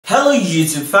Hello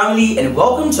YouTube family, and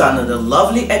welcome to another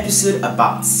lovely episode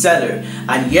about Selar.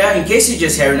 And yeah, in case you're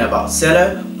just hearing about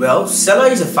Selar, well,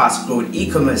 Selar is a fast-growing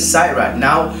e-commerce site right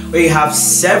now where you have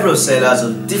several sellers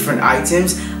of different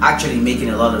items actually making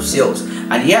a lot of sales.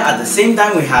 And yeah, at the same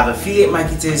time we have affiliate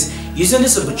marketers using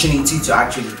this opportunity to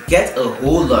actually get a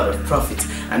whole lot of profit.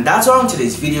 And that's why on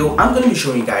today's video I'm going to be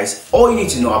showing you guys all you need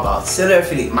to know about Selar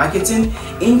affiliate marketing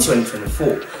in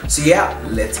 2024. So yeah,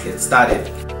 let's get started.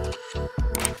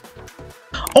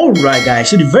 Alright guys,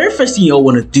 so the very first thing you all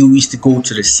want to do is to go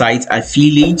to the site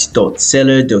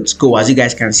affiliate.selar.co. As you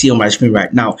guys can see on my screen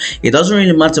right now, it doesn't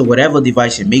really matter whatever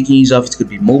device you're making use of. It could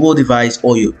be mobile device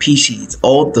or your PC, it's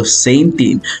all the same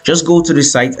thing. Just go to the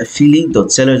site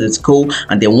affiliate.selar.co,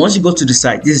 and then once you go to the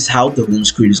site, this is how the home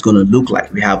screen is going to look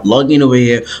like. We have login over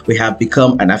here, we have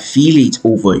become an affiliate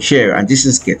over here, and this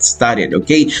is get started.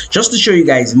 Okay, just to show you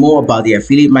guys more about the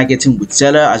affiliate marketing with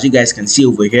Selar, as you guys can see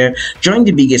over here, join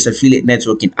the biggest affiliate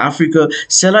network in Africa.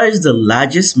 Selar is the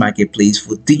largest marketplace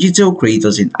for digital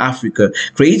creators in Africa.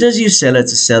 Creators use Selar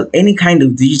to sell any kind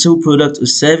of digital product or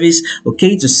service,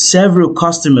 okay, to several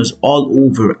customers all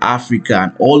over Africa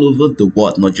and all over the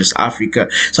world, not just Africa.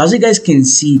 So as you guys can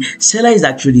see, Selar is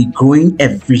actually growing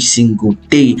every single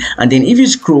day. And then if you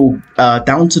scroll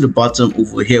down to the bottom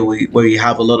over here where you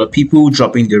have a lot of people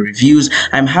dropping their reviews,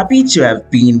 I'm happy to have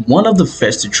been one of the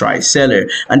first to try Selar.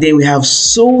 And then we have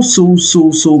so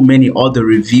many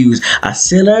other reviews as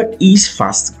Selar is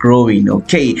fast growing.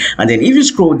 Okay, and then if you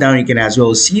scroll down, you can as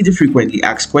well see the frequently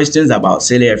asked questions about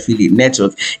Selar affiliate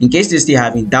network. In case you're still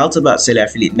having doubts about Selar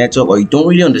affiliate network or you don't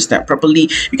really understand properly,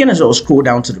 you can as well scroll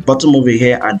down to the bottom over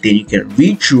here, and then you can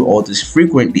read through all these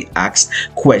frequently asked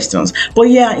questions. But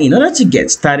yeah, in order to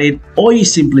get started, all you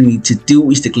simply need to do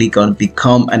is to click on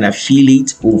become an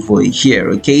affiliate over here.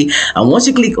 Okay, and once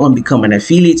you click on become an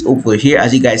affiliate over here,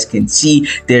 as you guys can see,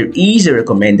 there is a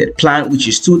recommended plan which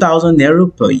is 2,000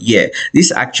 naira per year. This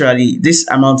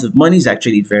amount of money is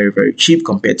actually very cheap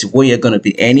compared to what you're going to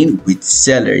be earning with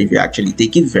Selar if you actually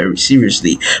take it very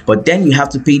seriously. But then you have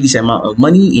to pay this amount of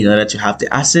money in order to have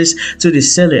the access to the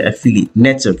Selar affiliate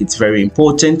network. It's very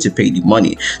important to pay the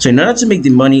money. So in order to make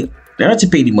the money,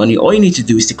 all you need to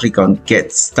do is to click on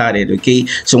get started. Okay,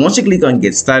 so once you click on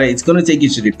get started, it's going to take you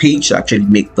to the page to actually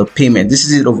make the payment. This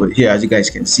is it over here. As you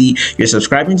guys can see, you're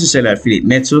subscribing to Selar affiliate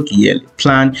network yearly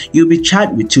plan. You'll be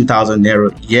charged with 2,000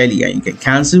 naira yearly, and you can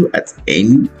cancel at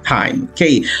any time.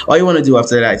 Okay, all you want to do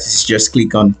after that is just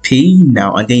click on pay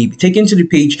now, and then you'll be taken to the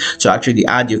page to actually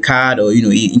add your card, or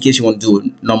in case you want to do a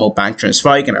normal bank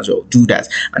transfer, you can as well do that.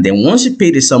 And then once you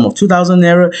pay the sum of 2,000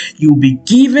 naira, you'll be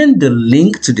given the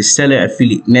link to the Selar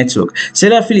affiliate network.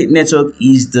 Selar affiliate network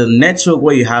is the network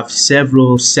where you have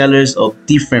several sellers of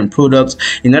different products.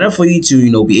 In order for you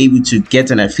to be able to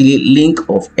get an affiliate link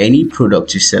of any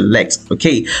product you select.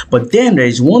 Okay, but then there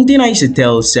is one thing I used to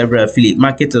tell several affiliate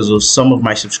marketers or some of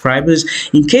my subscribers: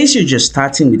 in case you're just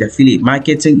starting with affiliate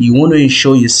marketing, you want to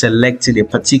ensure you're selecting a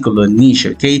particular niche.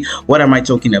 Okay, what am I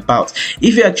talking about?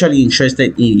 If you're actually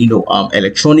interested in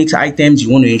electronics items, you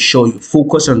want to ensure you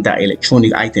focus on that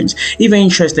electronic items. If you're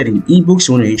interested in ebooks,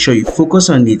 you want to ensure you focus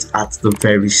on it at the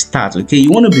very start. Okay,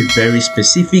 you want to be very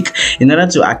specific in order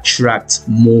to attract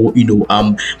more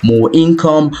more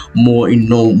income,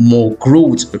 more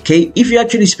growth. Okay, if you're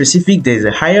actually specific, there's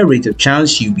a higher rate of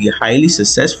chance you'll be highly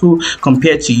successful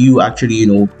compared to you actually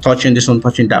touching this one,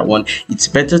 touching that one. It's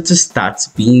better to start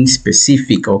being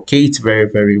specific. Okay, it's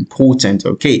very important.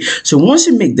 Okay, so once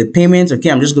you make the payment, okay,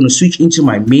 I'm just going to switch into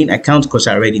my main account because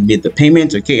I already made the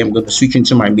payment. Okay, I'm going to switch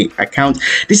into my main account.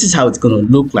 This is how it's going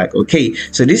to look like. Okay,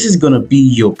 so this is going to be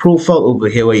your profile over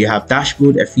here where you have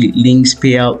dashboard, affiliate links,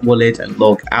 payout, wallet, and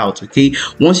log out. Okay,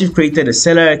 once you've created a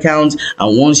Selar account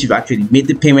and once you've actually made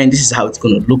the payment, this is how it's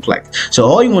going to look like. So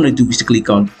all you want to do is to click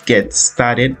on get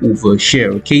started over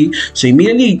here. Okay, so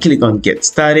immediately you click on get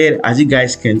started. As you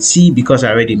guys can see, because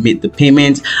I already made the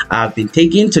payment, I've been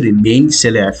taken to the main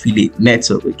Selar affiliate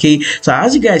network. Okay, so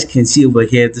as you guys can see over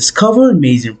here, discover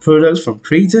amazing products from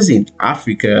creators in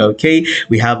Africa. Okay,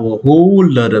 we have a whole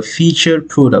lot of featured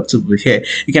products over here.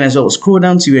 You can as well scroll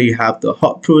down to where you have the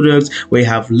hot products, where you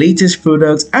have latest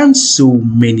products, and so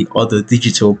many other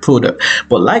digital products.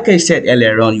 But like I said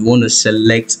earlier on, you want to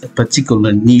select a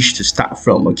particular niche to start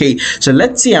from. Okay, so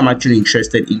let's say I'm actually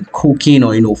interested in cooking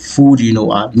or food,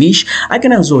 niche. I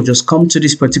can as well just come to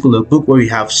this particular book where you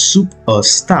have soup or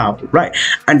star, right?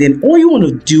 And then all you want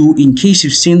to do, in case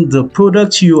you've seen the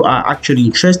product you are actually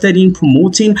interested in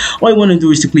promoting, all you want to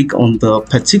do is to click on the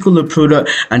particular product.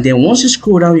 And then once you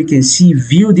scroll down, you can see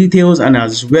view details and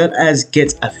as well as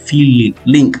get affiliate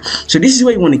link. So this is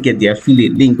where you want to get the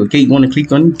affiliate link. Okay, you want to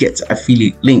click on get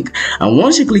affiliate link, and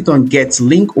once you click on get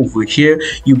link over here,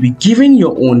 you'll be given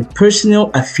your own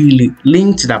personal affiliate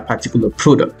link to that particular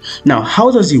product. Now,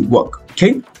 how does it work?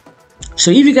 Okay, so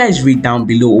if you guys read down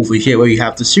below over here where you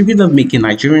have the secret of making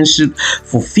Nigerian soup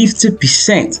for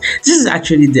 50%, this is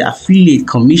actually the affiliate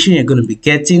commission you're going to be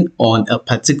getting on a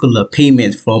particular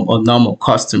payment from a normal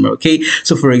customer. Okay,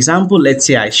 so for example, let's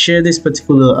say I share this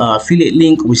particular affiliate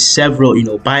link with several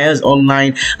buyers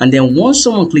online, and then once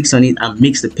someone clicks on it and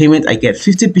makes the payment, I get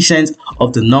 50%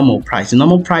 of the normal price. The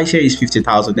normal price here is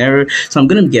 50,000 naira, so I'm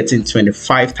going to be getting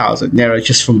 25,000 naira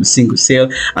just from a single sale,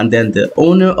 and then the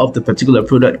owner of the particular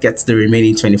product gets the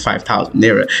remaining 25,000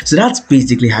 naira. So that's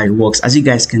basically how it works. As you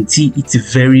guys can see, it's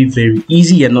very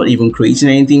easy. You're not even creating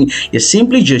anything, you're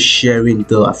simply just sharing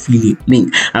the affiliate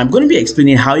link. And I'm going to be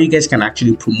explaining how you guys can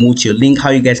actually promote your link,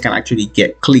 how you guys can actually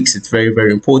get clicks. It's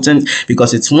very important,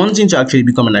 because it's one thing to actually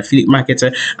become an affiliate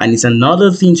marketer, and it's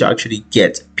another thing to actually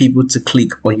get people to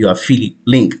click on your affiliate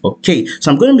link. Okay,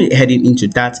 so I'm going to be heading into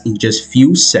that in just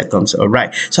few seconds. All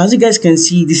right, so as you guys can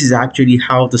see, this is actually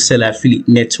how the Selar affiliate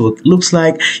network looks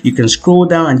like. You can scroll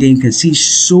down and then you can see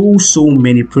so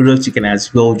many products you can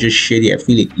as well just share the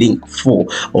affiliate link for.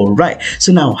 All right,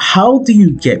 so now how do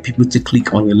you get people to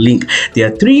click on your link?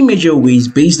 There are three major ways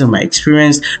based on my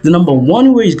experience. The number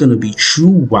one way is going to be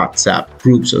through WhatsApp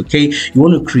groups. Okay, you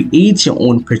want to create your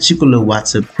own particular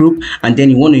WhatsApp group, and then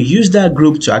you want to use that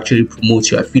group to actually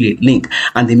promote your affiliate link.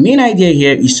 And the main idea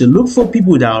here is to look for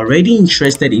people that are already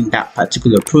interested in that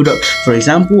particular product. For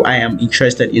example, I am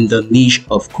interested in the niche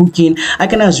of cooking. I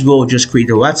can as well just create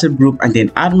a WhatsApp group and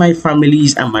then add my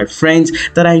families and my friends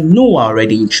that I know are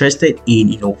already interested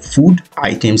in food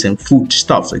items and food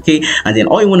stuffs. Okay, and then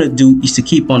all you want to do is to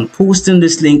keep on posting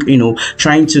this link,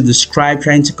 trying to describe,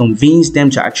 trying to convince them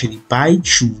to actually buy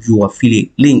through your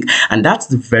affiliate link. And that's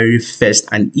the very first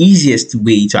and easiest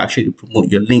way to actually promote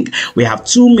your link. We have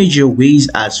two major ways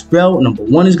as well. Number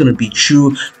one is going to be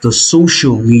through the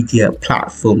social media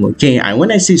platform. Okay, and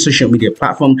when I say social media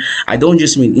platform, I don't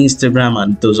just mean Instagram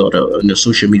and those other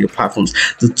social media platforms.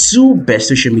 The two best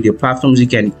social media platforms you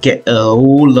can get a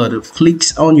whole lot of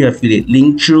clicks on your affiliate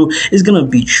link through is going to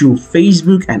be through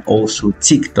Facebook and also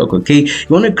TikTok. Okay, you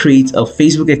want to create a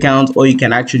Facebook account, or you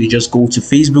can actually just go to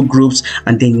Facebook groups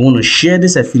and then you want to share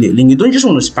this affiliate link. You don't just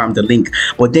want to spam the link,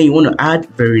 but then you want to add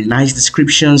very nice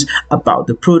descriptions about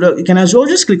the product. You can as well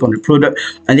just click on the product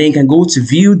and then you can go to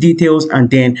view details, and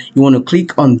then you want to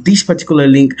click on this particular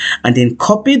link and then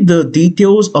copy the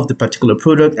details of the particular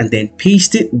product and then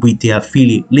paste it with the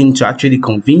affiliate link to actually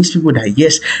convince people that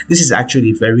yes, this is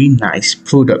actually very nice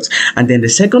product. And then the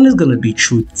second is going to be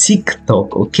through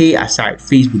TikTok. Okay, aside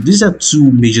Facebook, these are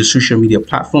two major social media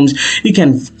platforms you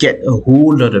can get a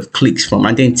whole lot of clicks from.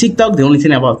 And then TikTok, the only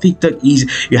thing about TikTok is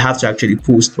you have to actually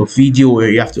post a video, or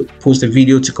you have to post a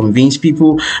video to convince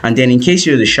people. And then in case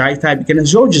you're the shy type, you can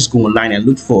as well just go online and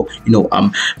look for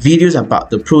videos about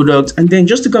the product, and then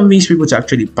just to convince people to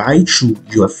actually buy through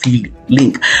your affiliate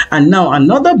link. And now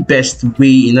another best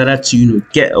way in order to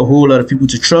get a whole lot of people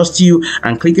to trust you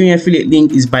and click on your affiliate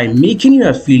link is by making your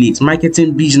affiliate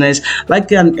marketing business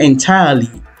like an entirely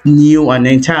new and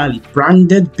entirely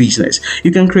branded business.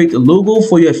 You can create a logo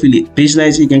for your affiliate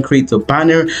business, you can create a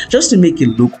banner just to make it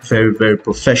look very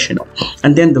professional.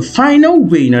 And then the final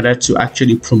way in order to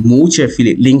actually promote your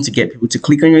affiliate link to get people to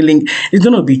click on your link is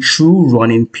going to be through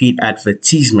running paid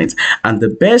advertisements. And the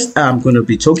best I'm going to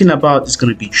be talking about is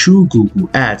going to be through Google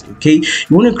Ads. Okay,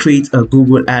 you want to create a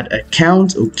Google Ad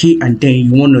account, okay, and then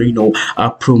you want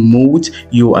to promote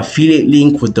your affiliate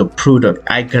link with the product.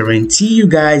 I guarantee you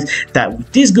guys that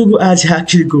with this Google Ads, you're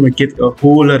actually going to get a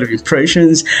whole lot of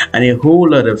impressions and a whole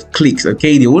lot of clicks.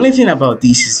 Okay, the only thing about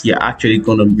this is you're actually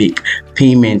going to make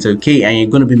payments, okay, and you're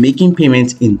going to be making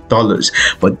payments in dollars.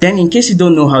 But then in case you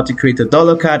don't know how to create a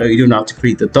dollar card, or you don't know how to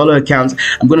create a dollar account,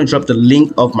 I'm going to drop the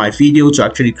link of my video to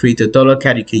actually create a dollar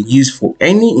card you can use for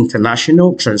any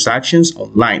international transactions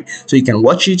online, so you can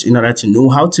watch it in order to know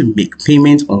how to make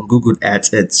payments on Google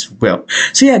Ads as well.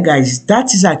 So yeah guys,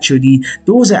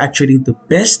 those are actually the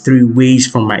best three ways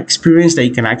from my experience that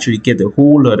you can actually get a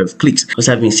whole lot of clicks. Because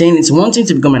I've been saying, it's one thing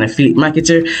to become an affiliate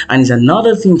marketer, and it's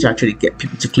another thing to actually get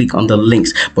people to click on the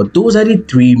links. But those are the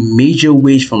 3 major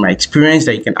ways from my experience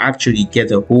that you can actually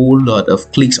get a whole lot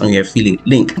of clicks on your affiliate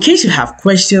link. In case you have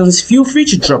questions, feel free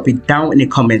to drop it down in the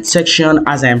comment section,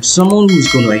 as I am someone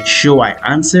who's going to ensure I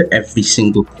answer every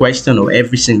single question or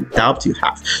every single doubt you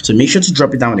have. So make sure to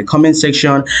drop it down in the comment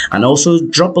section, and also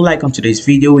drop a like on today's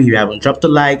video if you haven't dropped a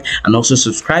like, and also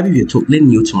subscribe if you're totally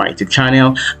new to my YouTube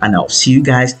channel. And I'll see you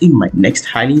guys in my next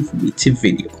highly informative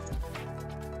video.